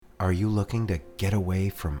Are you looking to get away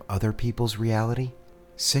from other people's reality?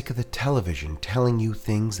 Sick of the television telling you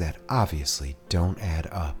things that obviously don't add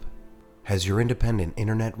up? Has your independent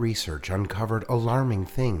internet research uncovered alarming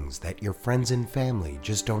things that your friends and family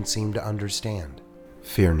just don't seem to understand?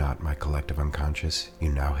 Fear not, my collective unconscious.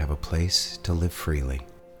 You now have a place to live freely.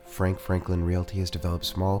 Frank Franklin Realty has developed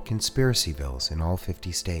small Conspiracyvilles in all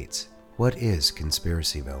 50 states. What is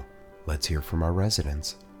Conspiracyville? Let's hear from our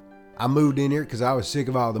residents. I moved in here because I was sick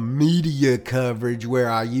of all the media coverage where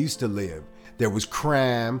I used to live. There was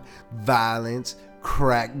crime, violence,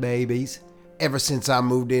 crack babies. Ever since I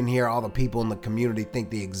moved in here, all the people in the community think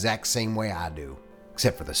the exact same way I do.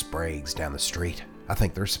 Except for the Spragues down the street. I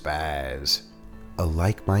think they're spies. A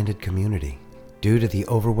like-minded community. Due to the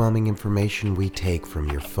overwhelming information we take from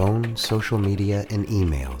your phone, social media, and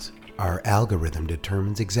emails, our algorithm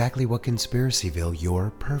determines exactly what Conspiracyville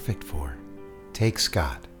you're perfect for. Take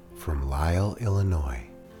Scott from Lisle, Illinois.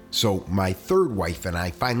 So my third wife and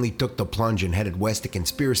I finally took the plunge and headed west to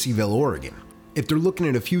Conspiracyville, Oregon. After looking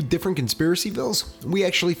at a few different Conspiracyvilles, we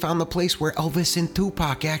actually found the place where Elvis and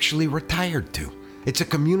Tupac actually retired to. It's a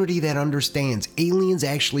community that understands aliens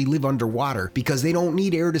actually live underwater because they don't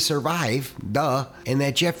need air to survive, duh, and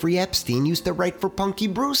that Jeffrey Epstein used to write for Punky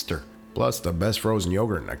Brewster. Plus the best frozen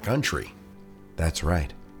yogurt in the country. That's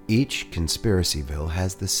right. Each Conspiracyville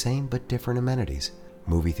has the same but different amenities.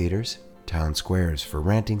 Movie theaters, town squares for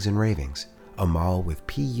rantings and ravings, a mall with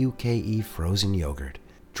PUKE frozen yogurt,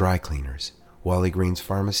 dry cleaners, Wally Green's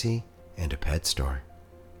pharmacy, and a pet store.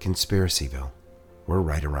 Conspiracyville. We're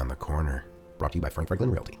right around the corner. Brought to you by Frank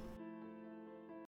Franklin Realty.